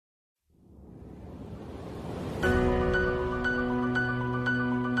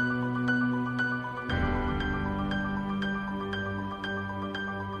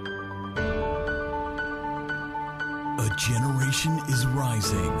generation is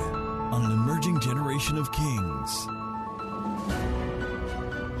rising on an emerging generation of kings.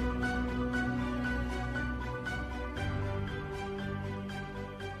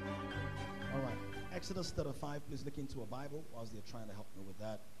 All right, Exodus 35, please look into a Bible whilst they're trying to help me with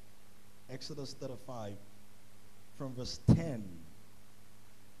that. Exodus 35 from verse 10.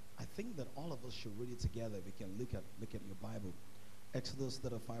 I think that all of us should read it together. We can look at your Bible. Exodus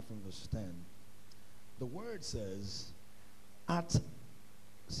 35 from verse 10. The word says,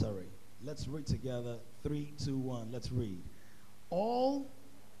 let's read together. 3, 2, 1, let's read. All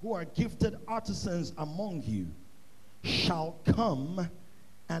who are gifted artisans among you shall come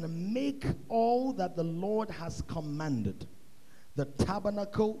and make all that the Lord has commanded. The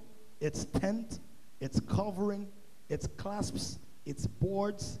tabernacle, its tent, its covering, its clasps, its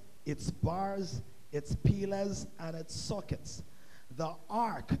boards, its bars, its pillars, and its sockets. The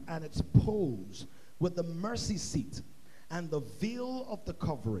ark and its poles, with the mercy seat and the veil of the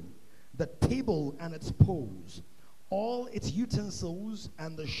covering, the table and its poles, all its utensils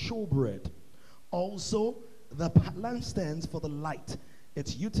and the showbread, also the lampstands for the light,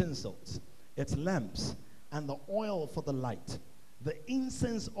 its utensils, its lamps, and the oil for the light, the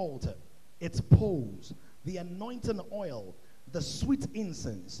incense altar, its poles, the anointing oil, the sweet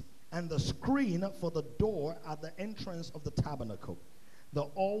incense, and the screen for the door at the entrance of the tabernacle, the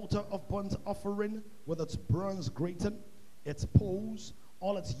altar of burnt offering with its bronze grating, its poles,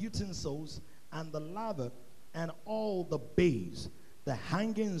 all its utensils, and the laver, and all the bays, the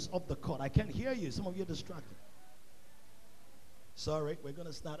hangings of the court. I can't hear you. Some of you are distracted. Sorry, we're going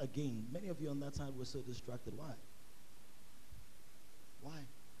to start again. Many of you on that side were so distracted. Why? Why?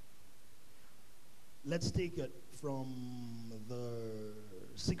 Let's take it from the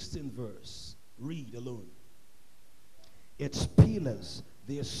 16th verse. Read alone. Its pillars,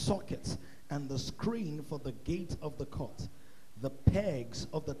 their sockets, and the screen for the gate of the court, the pegs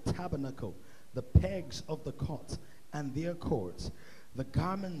of the tabernacle, the pegs of the court, and their cords, the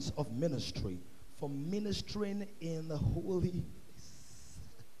garments of ministry for ministering in the holy place.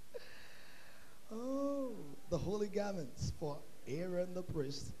 Oh, the holy garments for Aaron the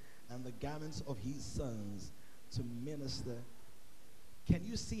priest, and the garments of his sons to minister. Can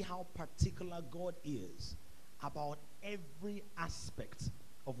you see how particular God is about every aspect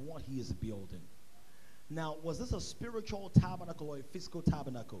of what he is building? Now, was this a spiritual tabernacle or a physical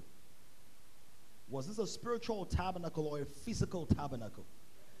tabernacle? Was this a spiritual tabernacle or a physical tabernacle?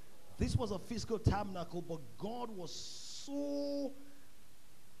 This was a physical tabernacle, but God was so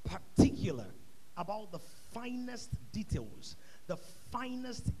particular about the finest details, the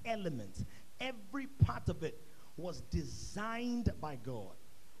finest elements. Every part of it was designed by God,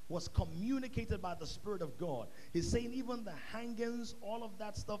 was communicated by the Spirit of God. He's saying even the hangings, all of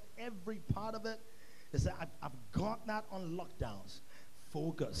that stuff, every part of it, he said, I've got that on lockdowns.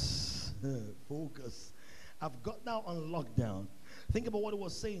 Focus. Focus. I've got that on lockdown. Think about what it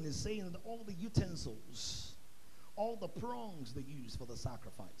was saying. It's saying that all the utensils, all the prongs they use for the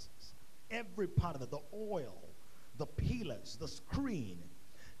sacrifices, every part of it, the oil, the pillars, the screen.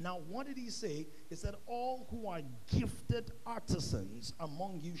 Now, what did he say? He said, all who are gifted artisans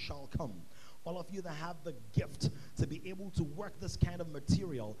among you shall come. All of you that have the gift to be able to work this kind of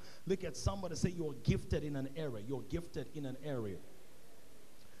material, look at somebody, say you're gifted in an area. You're gifted in an area.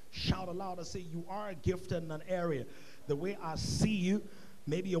 Shout aloud and say you are gifted in an area. The way I see you,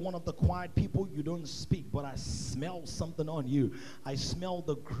 maybe you're one of the quiet people, you don't speak, but I smell something on you. I smell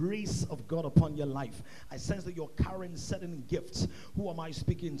the grace of God upon your life. I sense that you're carrying certain gifts. Who am I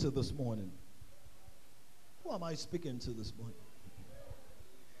speaking to this morning? Who am I speaking to this morning?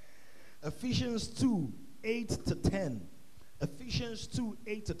 Ephesians 2, 8 to 10. Ephesians 2,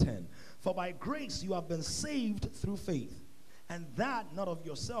 8 to 10. For by grace you have been saved through faith, and that not of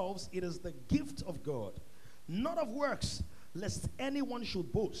yourselves, it is the gift of God, not of works, lest anyone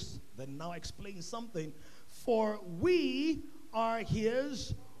should boast. Then now explain something. For we are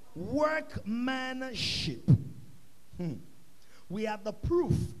his workmanship. We are the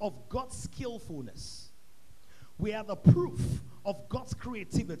proof of God's skillfulness. We are the proof of God's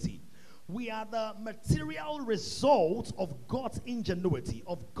creativity. We are the material result of God's ingenuity,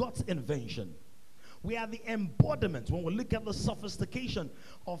 of God's invention. We are the embodiment. When we look at the sophistication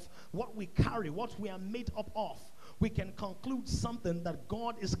of what we carry, what we are made up of, we can conclude something that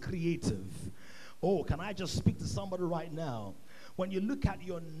God is creative. Oh, can I just speak to somebody right now? When you look at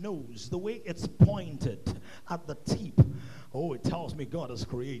your nose, the way it's pointed at the tip, oh, it tells me God is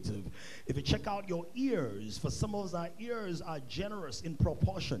creative. If you check out your ears, for some of us, our ears are generous in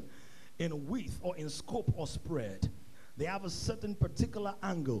proportion, in width, or in scope or spread. they have a certain particular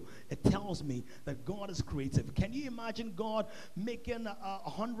angle. It tells me that God is creative. Can you imagine God making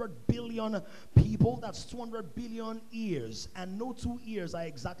 100 billion people? That's 200 billion ears, and no two ears are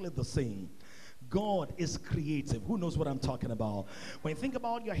exactly the same. God is creative. Who knows what I'm talking about? When you think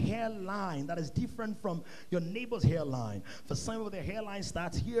about your hairline, that is different from your neighbor's hairline. For some people, their hairline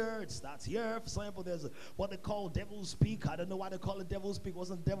starts here, it starts here. For some people, there's what they call devil's peak. I don't know why they call it devil's peak. It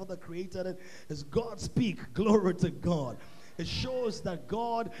wasn't the devil that created it. It's God's peak. Glory to God. It shows that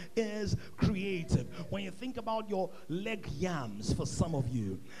God is creative. When you think about your leg yams, for some of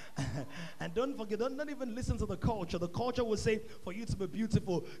you, and don't forget, don't even listen to the culture. The culture will say, for you to be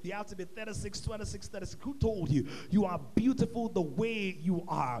beautiful, you have to be 36, 26, 36. Who told you? You are beautiful the way you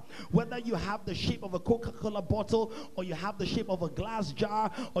are. Whether you have the shape of a Coca-Cola bottle, or you have the shape of a glass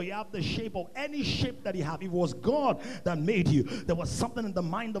jar, or you have the shape of any shape that you have. It was God that made you. There was something in the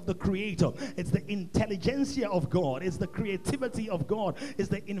mind of the Creator. It's the intelligentsia of God. It's the creativity of God. It's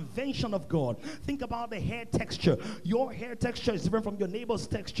the invention of God. Think about the hair texture. Your hair texture is different from your neighbor's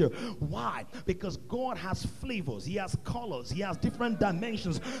texture. Why? Because God has flavors. He has colors. He has different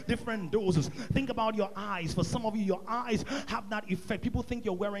dimensions, different doses. Think about your eyes. For some of you, your eyes have that effect. People think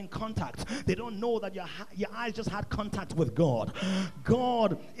you're wearing contacts. They don't know that your eyes just had contact with God.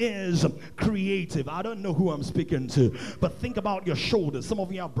 God is creative. I don't know who I'm speaking to, but think about your shoulders. Some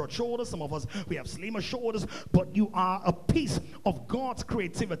of you have broad shoulders. Some of us, we have slimmer shoulders, but you are a piece of God's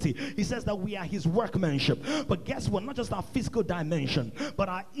creativity. He says that we are his workmanship. But guess what? Not just our physical dimension, but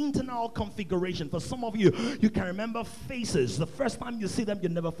our internal configuration. For some of you, you can remember faces. The first time you see them, you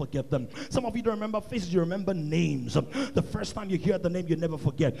never forget them. Some of you don't remember faces, you remember names. The first time you hear the name, you never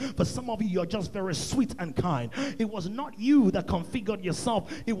forget. For some of you, you're just very sweet and kind. It was not you that configured yourself.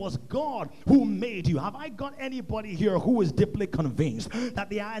 It was God who made you. Have I got anybody here who is deeply convinced that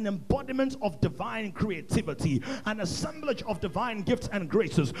they are an embodiment of divine creativity, an assemblage of divine gifts and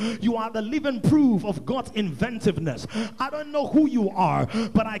graces? You are the living proof of God's inventiveness. I don't know who you are,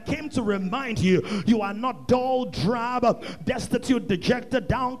 but I came to remind you, you are not dull, drab, destitute, dejected,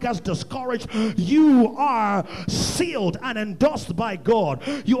 downcast, discouraged. You are sealed and endorsed by God.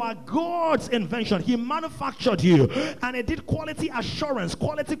 You are God's invention. He manufactured you, and he did quality assurance,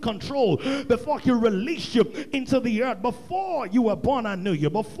 quality control before he released you into the earth. Before you were born, I knew you.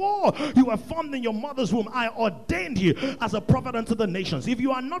 Before you were formed in your mother's womb, I ordained you as a prophet unto the nations. If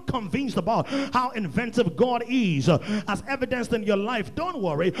you are not convinced about how inventive God is, as evidenced in your life, don't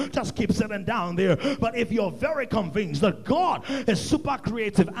worry, just keep sitting down there. But if you're very convinced that God is super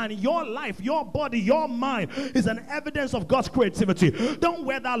creative, and your life, your body, your mind is an evidence of God's creativity, don't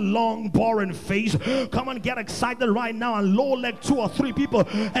wear that long, boring face. Come and get excited right now and low leg 2 or 3 people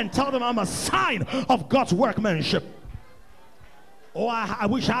and tell them, I'm a sign of God's workmanship. Oh, I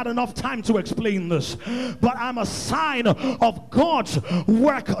wish I had enough time to explain this, but I'm a sign of God's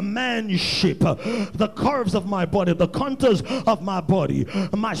workmanship. The curves of my body, the contours of my body,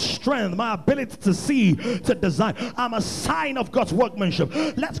 my strength, my ability to see, to design. I'm a sign of God's workmanship.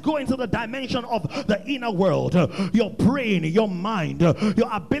 Let's go into the dimension of the inner world. Your brain, your mind, your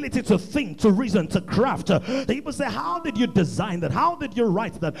ability to think, to reason, to craft. The people say, how did you design that? How did you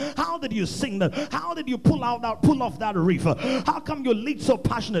write that? How did you sing that? How did you pull off that riff? How come you lead so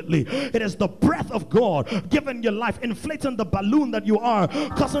passionately? It is the breath of God giving your life, inflating the balloon that you are,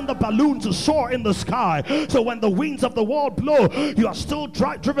 causing the balloon to soar in the sky. So when the winds of the world blow, you are still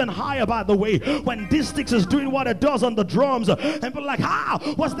driven higher. By the way, when D-Sticks is doing what it does on the drums, and people are like, how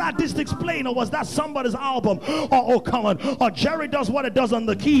was that D-Sticks playing, or was that somebody's album? Oh, come on. Or Jerry does what it does on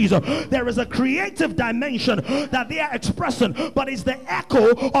the keys. There is a creative dimension that they are expressing, but it's the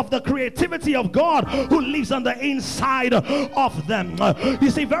echo of the creativity of God who lives on the inside of them. You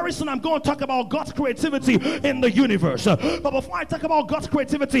see, very soon I'm going to talk about God's creativity in the universe. But before I talk about God's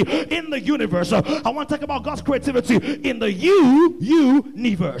creativity in the universe, I want to talk about God's creativity in the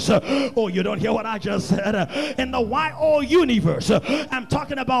universe. Oh, you don't hear what I just said? In the YO universe, I'm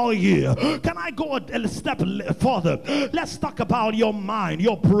talking about you. Can I go a step further? Let's talk about your mind,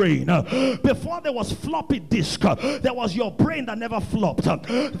 your brain. Before there was floppy disk, there was your brain that never flopped.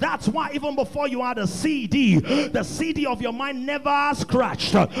 That's why even before you had a CD, the CD of your mind never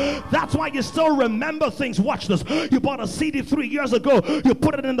scratched. That's why you still remember things. Watch this. You bought a CD 3 years ago. You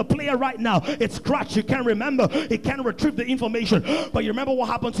put it in the player right now. It's scratched. You can't remember. It can't retrieve the information. But you remember what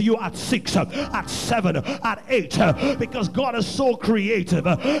happened to you at 6, at 7, at 8. Because God is so creative.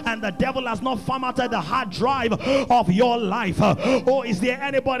 And the devil has not formatted the hard drive of your life. Oh, is there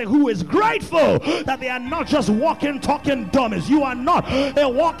anybody who is grateful that they are not just walking, talking dummies? You are not a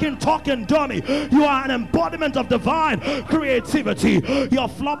walking, talking dummy. You are an embodiment of divine creativity. productivity. Your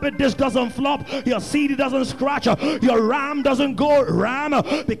floppy disk doesn't flop. Your CD doesn't scratch. Your RAM doesn't go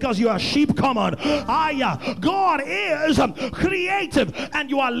RAM because you are sheep. Come on. God is creative and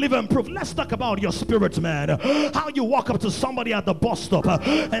you are living proof. Let's talk about your spirit, man. How you walk up to somebody at the bus stop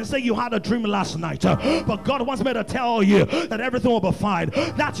and say you had a dream last night, but God wants me to tell you that everything will be fine.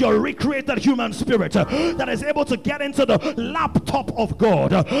 That's your recreated human spirit that is able to get into the laptop of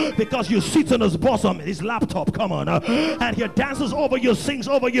God because you sit in his bosom, his laptop, come on, and he dances over you, sings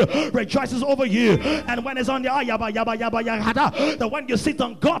over you, rejoices over you. And when it's on your that when you sit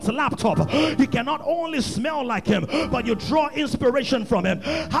on God's laptop, you can not only smell like him, but you draw inspiration from him.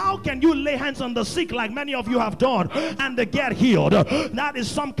 How can you lay hands on the sick like many of you have done and they get healed? That is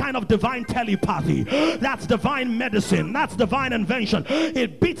some kind of divine telepathy. That's divine medicine. That's divine invention.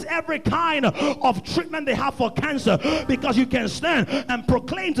 It beats every kind of treatment they have for cancer, because you can stand and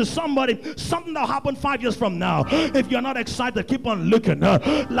proclaim to somebody something that happened 5 years from now. If you're not excited, keep on looking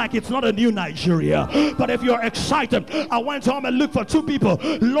like it's not a new Nigeria. But if you're excited, I went home and looked for 2 people,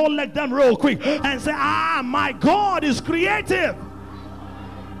 low leg them real quick and say, my God is creative.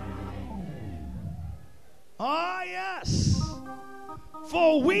 Oh yes,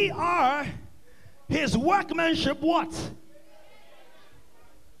 for we are his workmanship. What?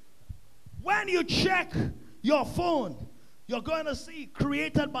 When you check your phone, you're going to see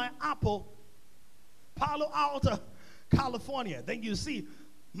created by Apple, Palo Alto, California. Then you see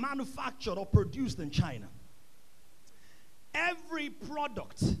manufactured or produced in China. Every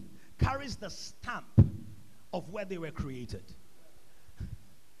product carries the stamp of where they were created.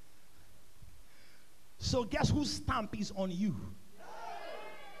 So guess whose stamp is on you?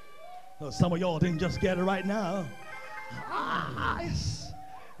 No, some of y'all didn't just get it right now. Yes.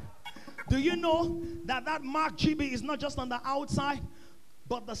 Do you know that that Mark GB is not just on the outside,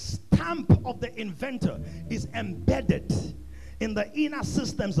 but the stamp of the inventor is embedded in the inner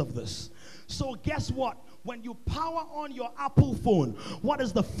systems of this? So guess what? When you power on your Apple phone, what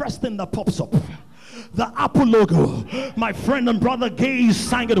is the first thing that pops up? The Apple logo. My friend and brother Gaze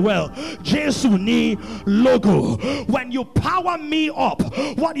sang it well. Jesu ni logo. When you power me up,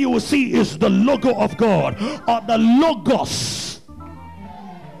 what you will see is the logo of God, or the logos.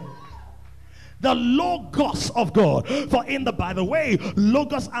 The logos of God. For by the way,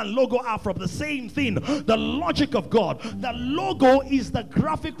 logos and logo are from the same thing. The logic of God. The logo is the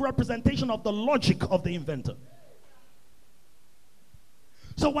graphic representation of the logic of the inventor.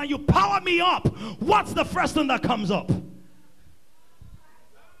 So when you power me up, what's the first thing that comes up?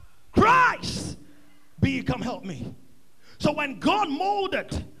 Christ, be come help me. So when God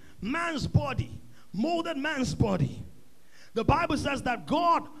molded man's body, the Bible says that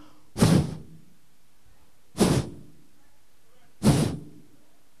God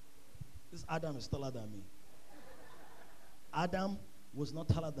this Adam is taller than me. Adam was not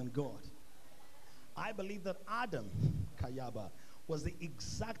taller than God. I believe that Adam, Kayaba, was the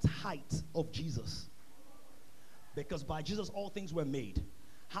exact height of Jesus. Because by Jesus all things were made.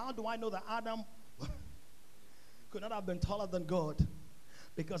 How do I know that Adam could not have been taller than God?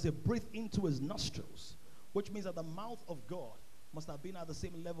 Because he breathed into his nostrils, which means that the mouth of God must have been at the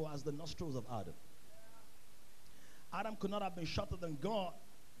same level as the nostrils of Adam. Adam could not have been shorter than God,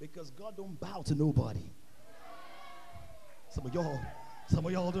 because God don't bow to nobody. Some of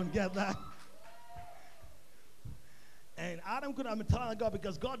y'all don't get that. And Adam could have been taller than God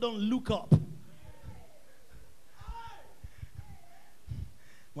because God don't look up.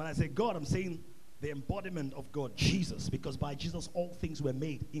 When I say God, I'm saying the embodiment of God, Jesus, because by Jesus all things were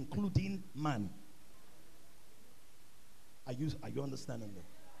made, including man. Are you understanding that?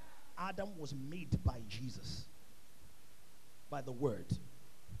 Adam was made by Jesus. By the word.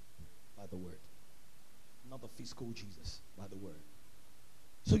 By the word. Not the physical Jesus, by the word.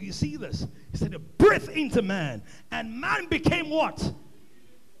 So you see this. He said, breathe into man. And man became what?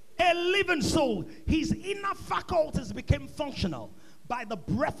 A living soul. His inner faculties became functional by the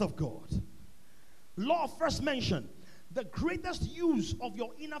breath of God. Law first mentioned, the greatest use of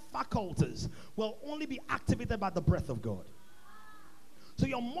your inner faculties will only be activated by the breath of God. So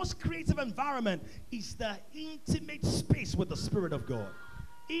your most creative environment is the intimate space with the Spirit of God.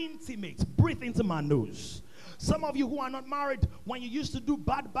 Intimate. Breathe into my nose. Some of you who are not married, when you used to do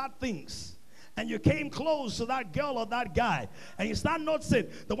bad things, and you came close to that girl or that guy, and you start noticing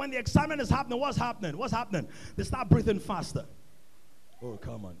that when the excitement is happening, what's happening? They start breathing faster. Oh,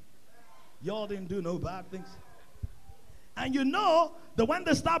 come on. Y'all didn't do no bad things. And you know that when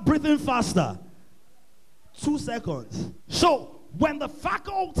they start breathing faster, 2 seconds. So when the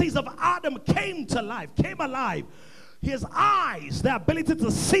faculties of Adam came alive, his eyes, the ability to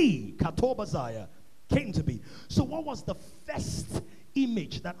see, Katobazaya, came to be. So what was the first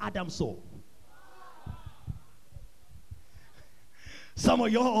image that Adam saw? Some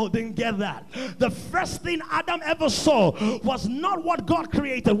of y'all didn't get that. The first thing Adam ever saw was not what God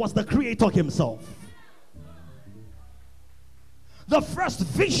created, was the Creator himself. The first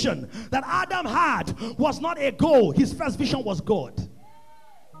vision that Adam had was not a goal. His first vision was God.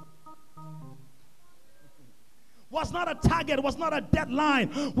 Was not a target, was not a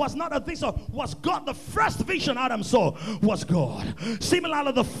deadline, was not a thing. So was God. The first vision Adam saw was God.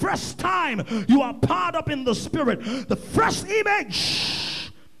 Similarly, the first time you are powered up in the Spirit, the first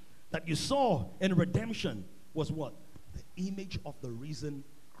image that you saw in redemption was what? The image of the risen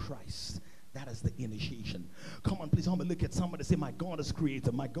Christ. That is the initiation. Come on, please help me look at somebody. Say, my God is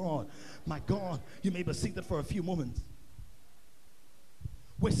creator. My God, my God. You may be seated for a few moments.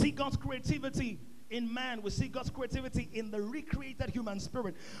 We see God's creativity in man. We see God's creativity in the recreated human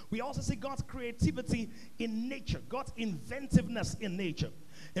spirit. We also see God's creativity in nature. God's inventiveness in nature.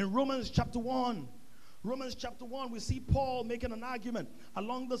 In Romans chapter 1, we see Paul making an argument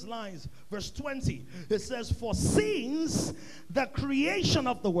along those lines. Verse 20, it says, for since the creation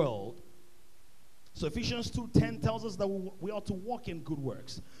of the world. So Ephesians 2:10 tells us that we ought to walk in good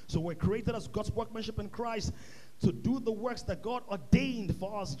works. So we're created as God's workmanship in Christ to do the works that God ordained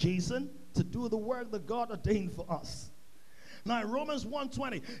for us, Jason, to do the work that God ordained for us. Now in Romans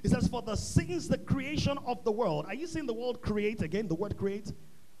 1:20, it says, for since the creation of the world. Are you seeing the word create again? The word create?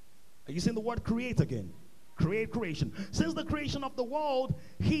 Are you seeing the word create again? Create, creation. Since the creation of the world,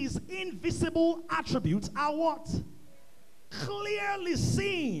 his invisible attributes are what? Clearly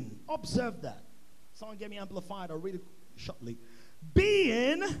seen. Observe that. Someone get me amplified or read it shortly.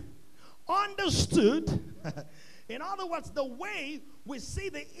 Being understood. In other words, the way we see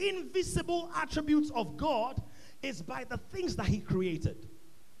the invisible attributes of God is by the things that he created.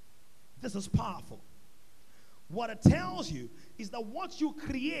 This is powerful. What it tells you is that what you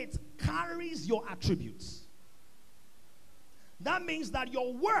create carries your attributes. That means that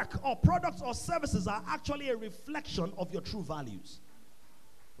your work or products or services are actually a reflection of your true values.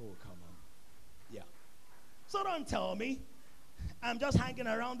 Oh, come on. Yeah. So don't tell me I'm just hanging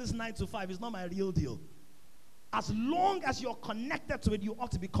around this 9 to 5. It's not my real deal. As long as you're connected to it, you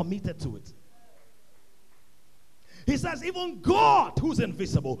ought to be committed to it. He says, even God who's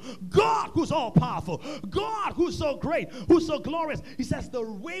invisible, God who's all powerful, God who's so great, who's so glorious. He says the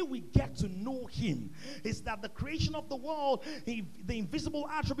way we get to know him is that the creation of the world, the invisible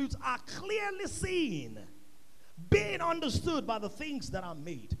attributes are clearly seen, being understood by the things that are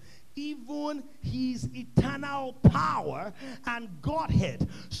made. Even his eternal power and Godhead,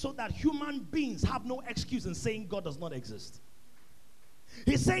 so that human beings have no excuse in saying God does not exist.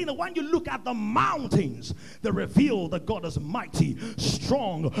 He's saying that when you look at the mountains, they reveal that God is mighty,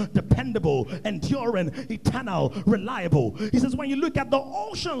 strong, dependable, enduring, eternal, reliable. He says when you look at the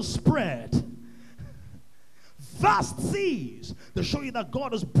ocean spread, vast seas, they show you that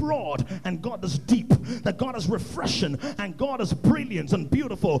God is broad and God is deep, that God is refreshing and God is brilliant and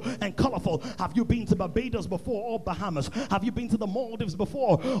beautiful and colorful. Have you been to Barbados before or Bahamas? Have you been to the Maldives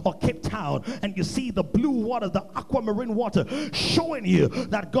before or Cape Town? And you see the blue water, the aquamarine water, showing you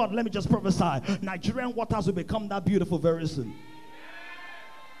that God, let me just prophesy, Nigerian waters will become that beautiful very soon.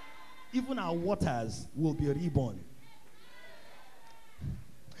 Even our waters will be reborn.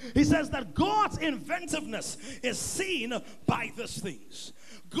 He says that God's inventiveness is seen by these things.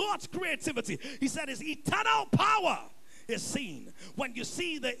 God's creativity, he said, his eternal power is seen. When you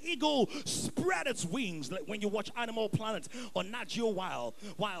see the eagle spread its wings, like when you watch Animal Planet or Nat Geo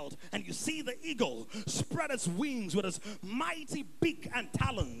Wild, and you see the eagle spread its wings with its mighty beak and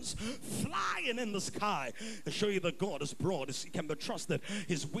talons flying in the sky, to show you that God is broad. He can be trusted.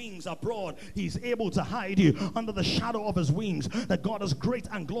 His wings are broad. He's able to hide you under the shadow of his wings. That God is great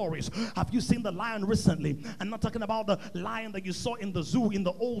and glorious. Have you seen the lion recently? I'm not talking about the lion that you saw in the zoo in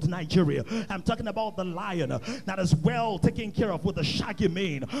the old Nigeria. I'm talking about the lion that is well taken care of, with a shaggy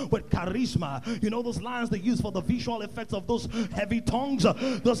mane, with charisma. You know those lions they use for the visual effects of those heavy tongues,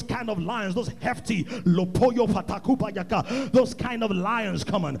 those kind of lions, those hefty lopoyo patakubayaka, those kind of lions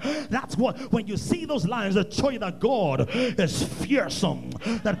coming. That's what, when you see those lions, they show you that God is fearsome,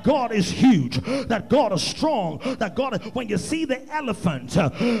 that God is huge, that God is strong, that God, when you see the elephant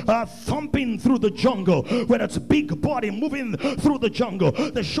thumping through the jungle with its big body moving through the jungle,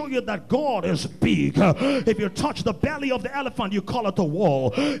 they show you that God is big. If you touch the belly belly of the elephant, you call it a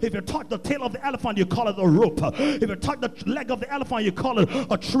wall. If you touch the tail of the elephant, you call it a rope. If you touch the leg of the elephant, you call it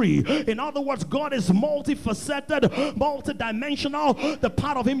a tree. In other words, God is multifaceted, multidimensional. The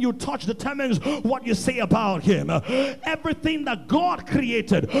part of him you touch determines what you say about him. Everything that God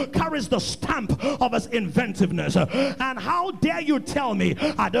created carries the stamp of his inventiveness. And how dare you tell me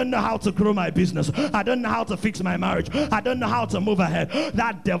I don't know how to grow my business, I don't know how to fix my marriage, I don't know how to move ahead?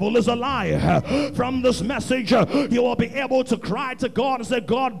 That devil is a liar. From this message, you will be able to cry to God and say,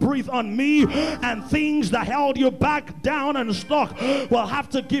 God, breathe on me, and things that held you back down and stuck will have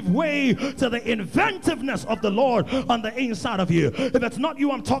to give way to the inventiveness of the Lord on the inside of you. If it's not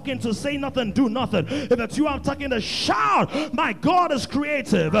you I'm talking to, say nothing, do nothing. If it's you I'm talking to, shout, my God is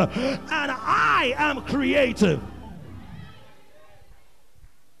creative and I am creative.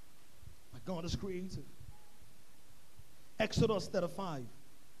 My God is creative. Exodus 35,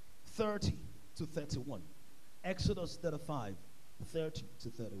 30 to 31. Exodus 35, 30 to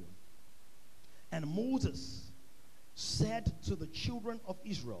 31. And Moses said to the children of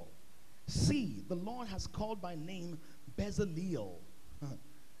Israel, see, the Lord has called by name Bezaleel,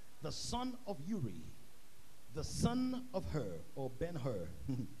 the son of Uri, the son of Hur, or Ben-Hur,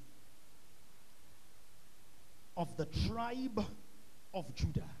 of the tribe of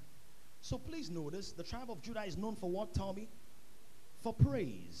Judah. So please notice, the tribe of Judah is known for what, tell me? For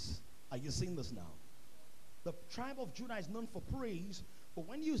praise. Are you seeing this now? The tribe of Judah is known for praise, but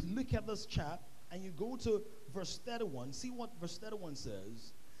when you look at this chart and you go to verse 31, see what verse 31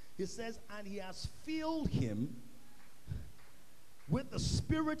 says. It says, and he has filled him with the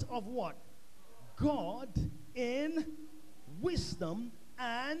spirit of what? God, in wisdom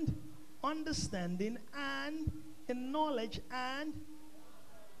and understanding and in knowledge, and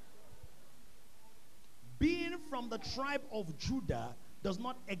being from the tribe of Judah does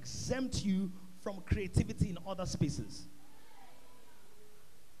not exempt you from creativity in other spaces.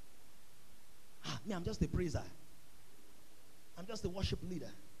 Me, I'm just a praiser. I'm just a worship leader.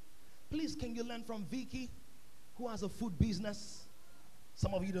 Please, can you learn from Vicky, who has a food business?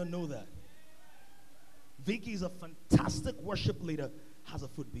 Some of you don't know that. Vicky is a fantastic worship leader, has a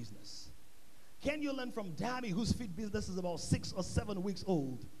food business. Can you learn from Dabby, whose food business is about 6 or 7 weeks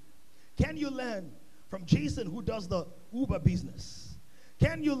old? Can you learn from Jason, who does the Uber business?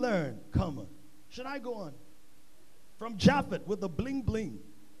 Can you learn, come on, should I go on? From Japhet with the bling bling.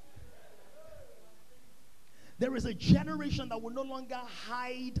 There is a generation that will no longer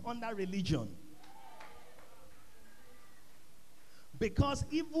hide under religion. Because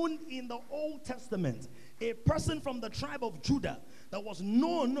even in the Old Testament, a person from the tribe of Judah that was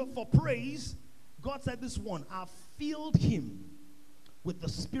known for praise, God said this one, I filled him with the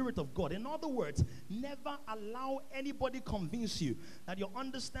Spirit of God. In other words, never allow anybody convince you that your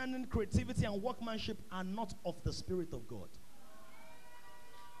understanding, creativity, and workmanship are not of the Spirit of God.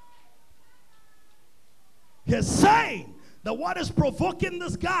 He's saying that what is provoking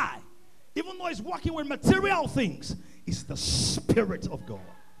this guy, even though he's working with material things, is the Spirit of God.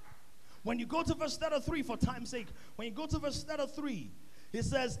 When you go to verse 33, for time's sake, when you go to verse 33, it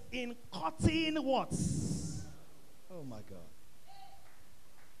says, in cutting what? Oh my God.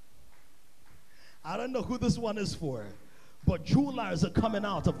 I don't know who this one is for, but jewelers are coming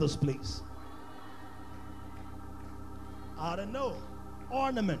out of this place. I don't know.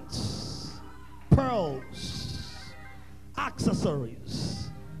 Ornaments, pearls, accessories.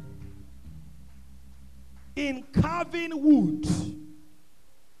 In carving wood.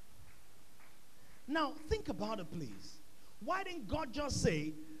 Now, think about it, please. Why didn't God just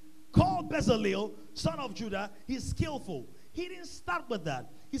say, call Bezaleel, son of Judah, he's skillful? He didn't start with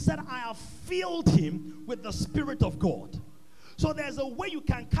that. He said, I have filled him with the Spirit of God. So there's a way you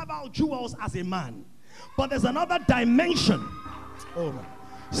can carve out jewels as a man. But there's another dimension. Oh man.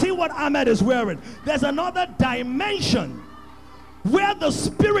 See what Ahmed is wearing. There's another dimension where the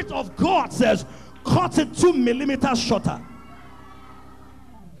Spirit of God says, cut it 2 millimeters shorter.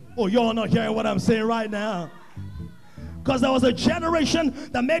 Oh, you're not hearing what I'm saying right now. Because there was a generation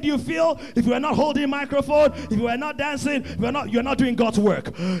that made you feel if you were not holding a microphone, if you were not dancing, if you're not doing God's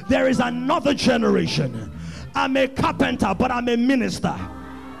work. There is another generation. I'm a carpenter, but I'm a minister.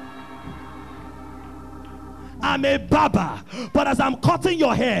 I'm a barber, but as I'm cutting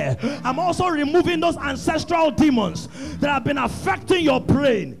your hair, I'm also removing those ancestral demons that have been affecting your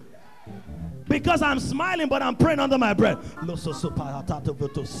brain. Because I'm smiling, but I'm praying under my breath. Are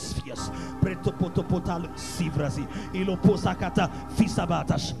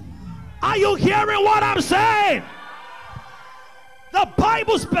you hearing what I'm saying? The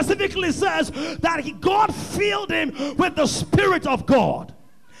Bible specifically says that God filled him with the Spirit of God.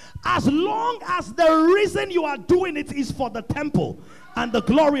 As long as the reason you are doing it is for the temple and the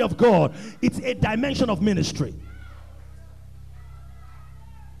glory of God, it's a dimension of ministry.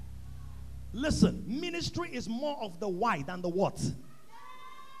 Listen, ministry is more of the why than the what.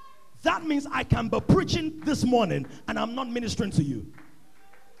 That means I can be preaching this morning and I'm not ministering to you.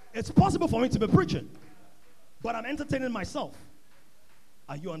 It's possible for me to be preaching, but I'm entertaining myself.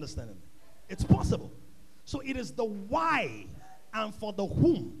 Are you understanding me? It's possible. So it is the why and for the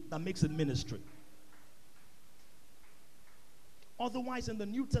whom that makes it ministry. Otherwise, in the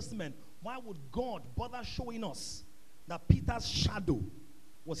New Testament, why would God bother showing us that Peter's shadow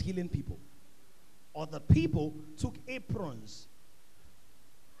was healing people? Or the people took aprons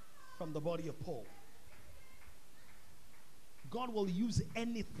from the body of Paul. God will use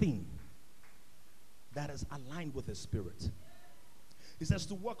anything that is aligned with his spirit. He says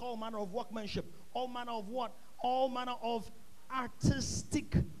to work all manner of workmanship. All manner of what? All manner of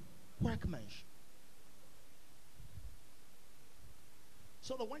artistic workmanship.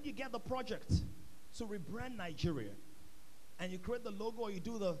 So that when you get the project to rebrand Nigeria, and you create the logo, or you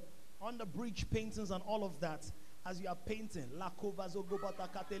do the on the bridge paintings and all of that, as you are painting,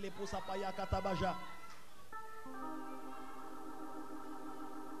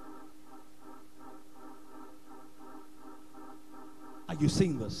 are you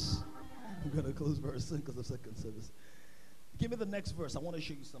seeing this? I'm going to close verse because of second service. Give me the next verse. I want to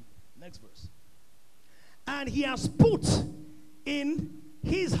show you something. Next verse. And he has put in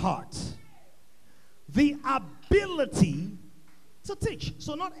his heart the ability to teach.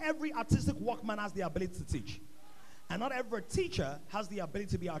 So not every artistic workman has the ability to teach. And not every teacher has the ability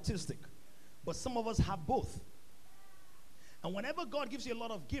to be artistic. But some of us have both. And whenever God gives you a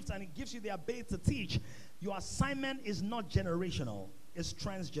lot of gifts and he gives you the ability to teach, your assignment is not generational. It's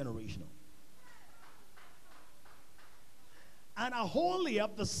transgenerational. And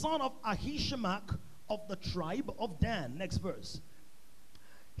Aholiab, the son of Ahishamach of the tribe of Dan. Next verse.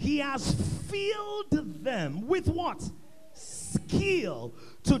 He has filled them with what? Skill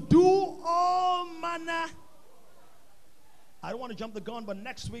to do all manner. I don't want to jump the gun, but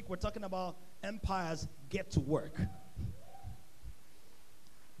next week we're talking about empires get to work.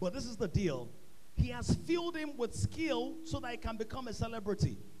 But this is the deal. He has filled him with skill so that he can become a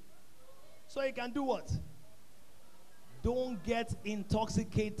celebrity. So he can do what? Don't get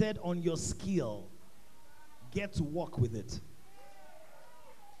intoxicated on your skill. Get to work with it.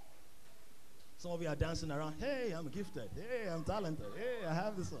 Some of you are dancing around. Hey, I'm gifted. Hey, I'm talented. Hey, I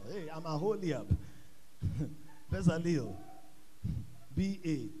have this one. Hey, I'm Aholiab. Bezalel.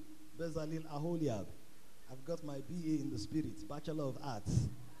 B.A. Bezalel Aholiab. I've got my B.A. in the spirit. Bachelor of Arts.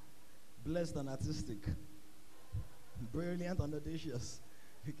 Blessed and artistic. Brilliant and audacious.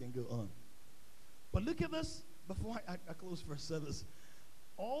 We can go on. But look at this. Before I close first service.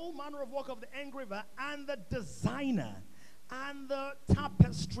 All manner of work of the engraver and the designer and the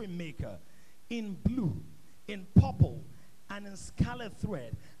tapestry maker in blue, in purple, and in scarlet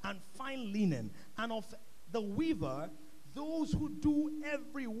thread, and fine linen, and of the weaver, those who do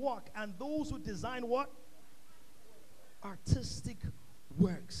every work, and those who design what? Artistic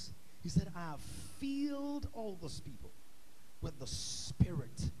works. He said, I have filled all those people with the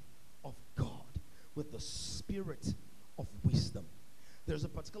Spirit of God, with the Spirit of wisdom. There's a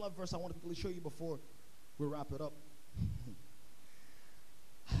particular verse I want to quickly show you before we wrap it up.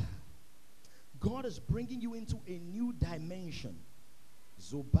 God is bringing you into a new dimension.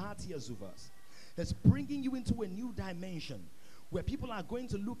 Zobatia Zuvas. It's bringing you into a new dimension where people are going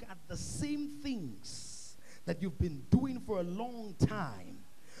to look at the same things that you've been doing for a long time.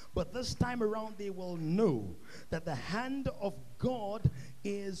 But this time around, they will know that the hand of God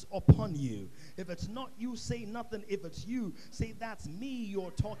is upon you. If it's not you, say nothing. If it's you, say that's me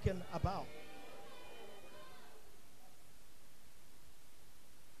you're talking about.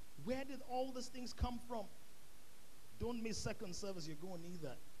 Where did all these things come from? Don't miss second service. You're going to need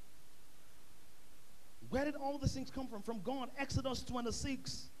that. Where did all these things come from? From God. Exodus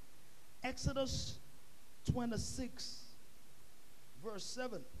 26. Exodus 26. Verse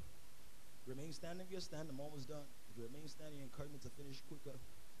 7. Remain standing if you're standing. I'm almost done. If you remain standing, you encourage me to finish quicker.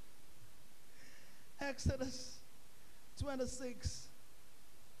 Exodus 26.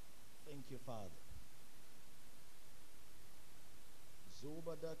 Thank you, Father.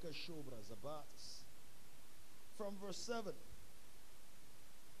 Zobadaka Shobra Zabatas. From verse 7.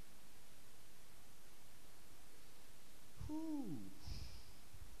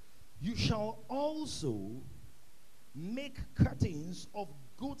 You shall also make curtains of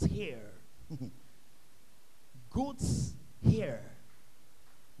goat's hair. Goat's hair.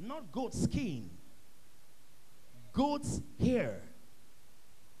 Not goat skin. Goat's hair.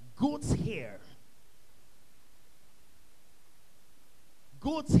 goat's hair.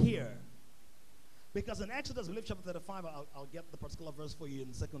 Goat's hair. Because in Exodus, I believe chapter 35, I'll get the particular verse for you in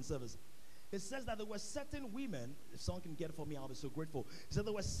the second service. It says that there were certain women, if someone can get it for me, I'll be so grateful. It said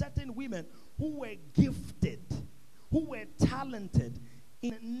there were certain women who were gifted, who were talented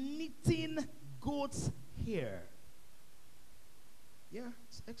in knitting goat's hair. Yeah,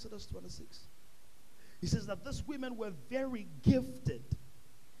 it's Exodus 26. He says that these women were very gifted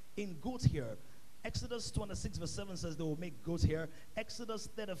in goat's hair. Exodus 26 verse 7 says they will make goat's hair. Exodus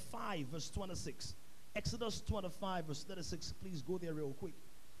 35 verse 26. Exodus 25 verse 36. Please go there real quick.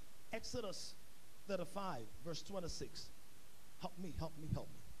 Exodus 35 verse 26. Help me. Okay,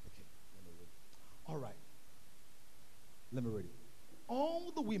 let me read it. All right. Let me read it.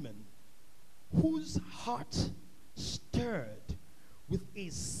 All the women whose heart stirred with a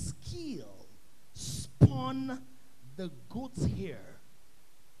skill spun the goat's hair.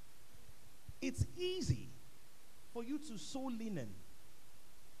 It's easy for you to sew linen.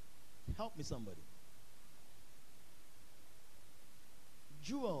 Help me, somebody.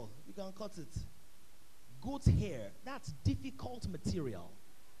 Jewel, you can cut it. Goat's hair, that's difficult material.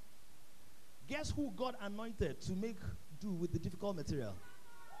 Guess who God anointed to make do with the difficult material?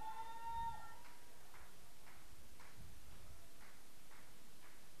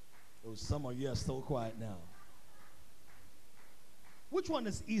 Oh, some of you are still quiet now. Which one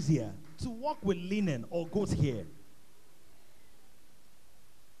is easier, to walk with linen or goat's hair?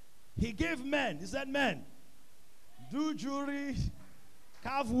 He gave men, he said, men, do jewelry,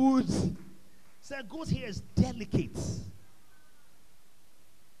 carve wood. He said, goat's hair is delicate.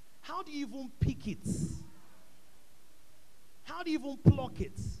 How do you even pick it? How do you even pluck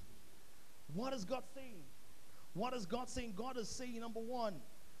it? What is God saying? What is God saying? God is saying, number one,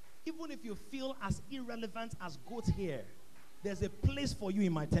 even if you feel as irrelevant as goat's hair, there's a place for you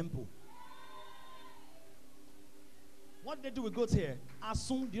in my temple. What do they do with goat's hair?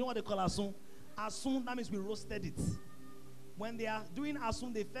 Asun, do you know what they call asun? Asun, that means we roasted it. When they are doing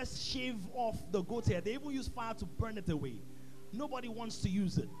asun, they first shave off the goat's hair. They even use fire to burn it away. Nobody wants to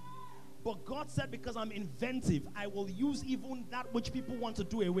use it. But God said, because I'm inventive, I will use even that which people want to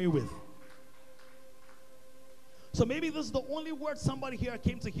do away with. So maybe this is the only word somebody here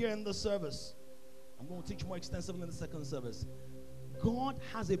came to hear in this service. I'm going to teach more extensively in the second service. God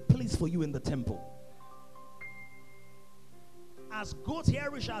has a place for you in the temple. As goat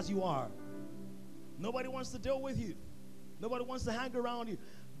hairish as you are, nobody wants to deal with you. Nobody wants to hang around you.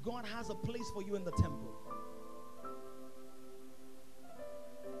 God has a place for you in the temple.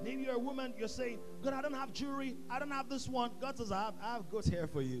 Maybe you're a woman, you're saying, God, I don't have jewelry, I don't have this one. God says, I have goat hair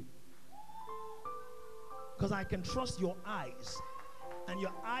for you. Because I can trust your eyes and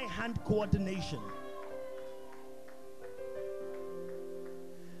your eye-hand coordination.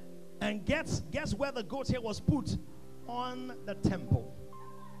 And guess where the goat's hair was put? On the temple.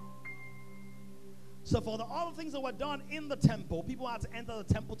 So for all the things that were done in the temple, people had to enter the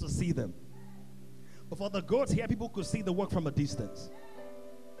temple to see them. But for the goat's hair, people could see the work from a distance.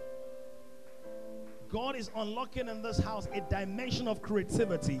 God is unlocking in this house a dimension of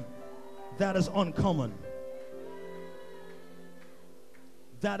creativity that is uncommon.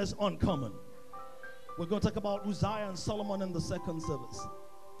 That is uncommon. We're going to talk about Uzziah and Solomon in the second service.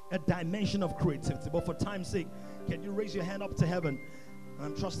 A dimension of creativity. But for time's sake, can you raise your hand up to heaven? And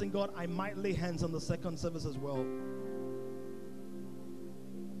I'm trusting God, I might lay hands on the second service as well.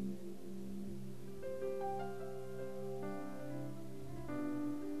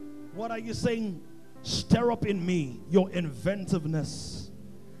 What are you saying? Stir up in me your inventiveness.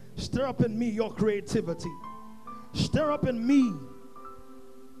 Stir up in me your creativity. Stir up in me.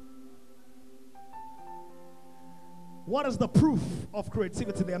 What is the proof of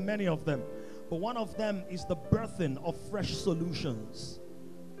creativity? There are many of them. But one of them is the birthing of fresh solutions.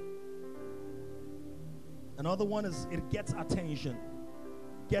 Another one is it gets attention.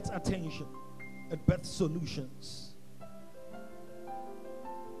 Gets attention. It births solutions.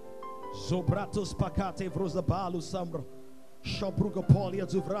 Zobratos pakate vrozabalu sambra. Shabruga polia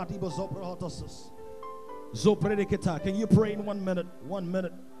zuvrati bozobrahotosus. Zoprediketa. Can you pray in 1 minute? 1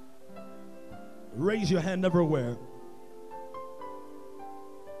 minute. Raise your hand everywhere.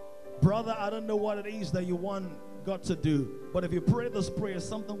 Brother, I don't know what it is that you want God to do, but if you pray this prayer,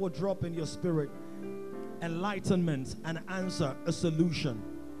 something will drop in your spirit. Enlightenment, an answer, a solution.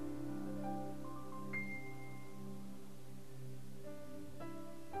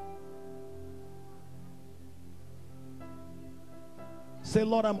 Say,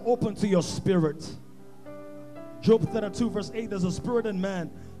 Lord, I'm open to your spirit. Job 32 verse 8, there's a spirit in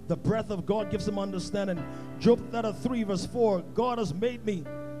man. The breath of God gives him understanding. Job 33 verse 4, God has made me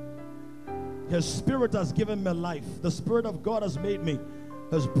His Spirit has given me life. The Spirit of God has made me.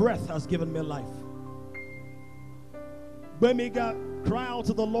 His breath has given me life. When we cry out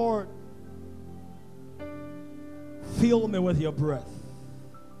to the Lord, fill me with your breath.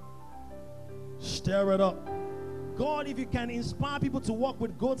 Stir it up. God, if you can inspire people to walk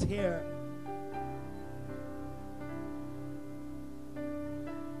with goat's hair,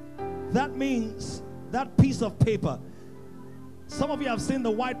 that means that piece of paper. Some of you have seen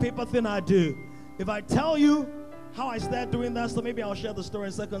the white paper thing I do. If I tell you how I started doing that, so maybe I'll share the story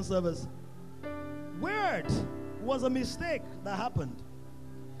in second service. Weird. It was a mistake that happened.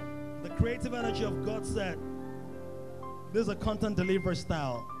 The creative energy of God said, this is a content delivery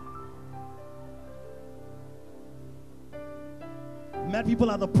style. Met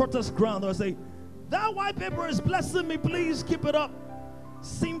people at the protest ground. They'll say, that white paper is blessing me, please keep it up.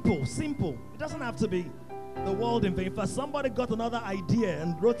 Simple, simple. It doesn't have to be the world in vain. In fact, somebody got another idea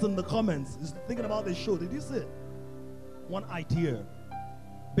and wrote in the comments, is thinking about this show. Did you see it? One idea.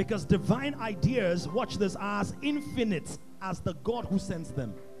 Because divine ideas, watch this, are as infinite as the God who sends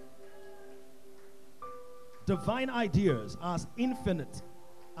them. Divine ideas are as infinite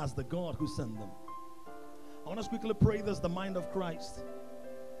as the God who sent them. I want us to quickly pray this, the mind of Christ.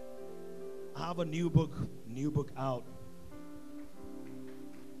 I have a new book out.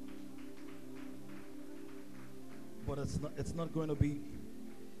 But it's not going to be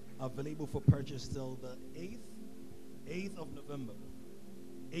available for purchase till the 8th of November.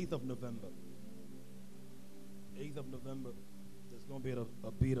 8th of November. 8th of November. There's going to be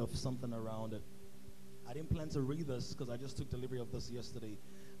a bit of something around it. I didn't plan to read this because I just took delivery of this yesterday.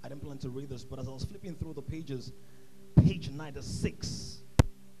 I didn't plan to read this, but as I was flipping through the pages, page 96.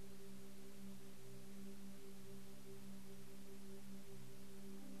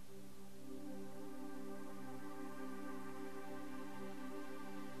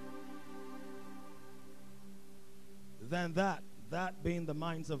 Then that being the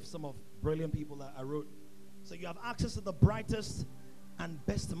minds of some of brilliant people that I wrote. So you have access to the brightest and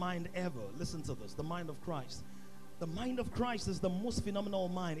best mind ever. Listen to this, the mind of Christ. The mind of Christ is the most phenomenal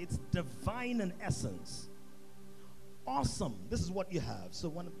mind. It's divine in essence. Awesome. This is what you have. So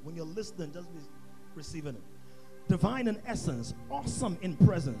when you're listening, just be receiving it. Divine in essence, awesome in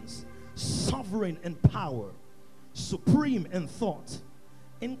presence, sovereign in power, supreme in thought,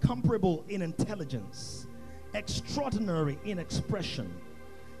 incomparable in intelligence, extraordinary in expression,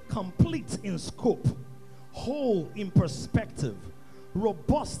 complete in scope, whole in perspective,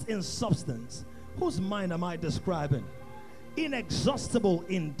 robust in substance. Whose mind am I describing? Inexhaustible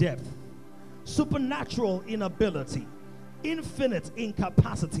in depth, supernatural in ability, infinite in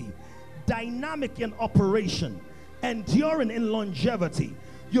capacity, dynamic in operation, enduring in longevity,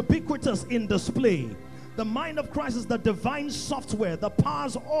 ubiquitous in display. The mind of Christ is the divine software that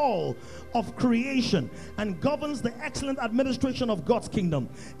powers all of creation and governs the excellent administration of God's kingdom.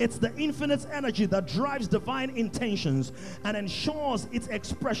 It's the infinite energy that drives divine intentions and ensures its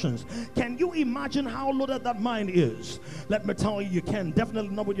expressions. Can you imagine how loaded that mind is? Let me tell you, you can.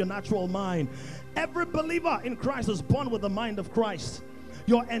 Definitely not with your natural mind. Every believer in Christ is born with the mind of Christ.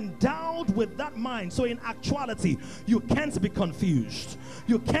 You're endowed with that mind. So in actuality, you can't be confused.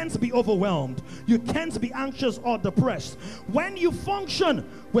 You can't be overwhelmed. You can't be anxious or depressed. When you function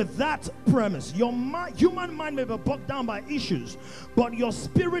with that premise, your human mind may be bogged down by issues, but your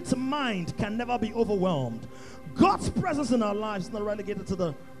spirit's mind can never be overwhelmed. God's presence in our lives is not relegated to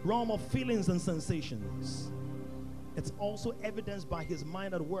the realm of feelings and sensations. It's also evidenced by his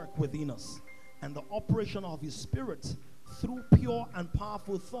mind at work within us and the operation of his spirit through pure and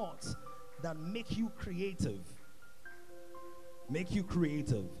powerful thoughts that make you creative,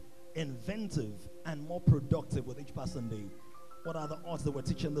 inventive, and more productive with each passing day. What are the odds that we're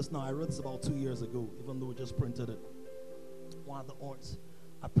teaching this now? I wrote this about 2 years ago, even though we just printed it. What are the odds?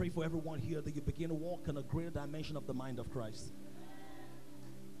 I pray for everyone here that you begin to walk in a greater dimension of the mind of Christ.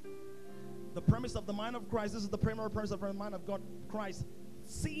 The premise of the mind of Christ, this is the primary premise of the mind of God, Christ,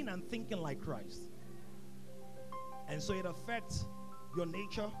 seeing and thinking like Christ. And so it affects your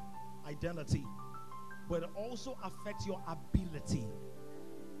nature, identity, but it also affects your ability.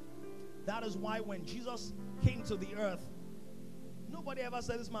 That is why when Jesus came to the earth, nobody ever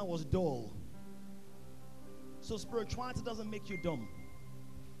said this man was dull. So spirituality doesn't make you dumb.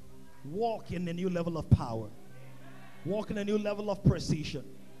 Walk in a new level of power. Walk in a new level of precision.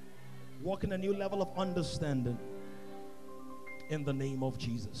 Walk in a new level of understanding. In the name of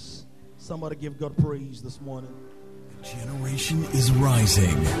Jesus. Somebody give God praise this morning. Generation is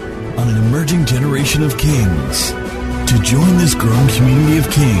rising on an emerging generation of kings. To join this growing community of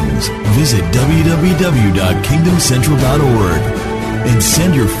kings, visit www.kingdomcentral.org. and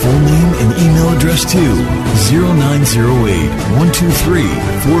send your full name and email address to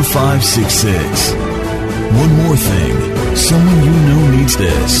 0908-123-4566. One more thing, someone you know needs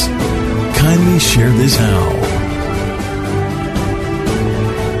this. Kindly share this now.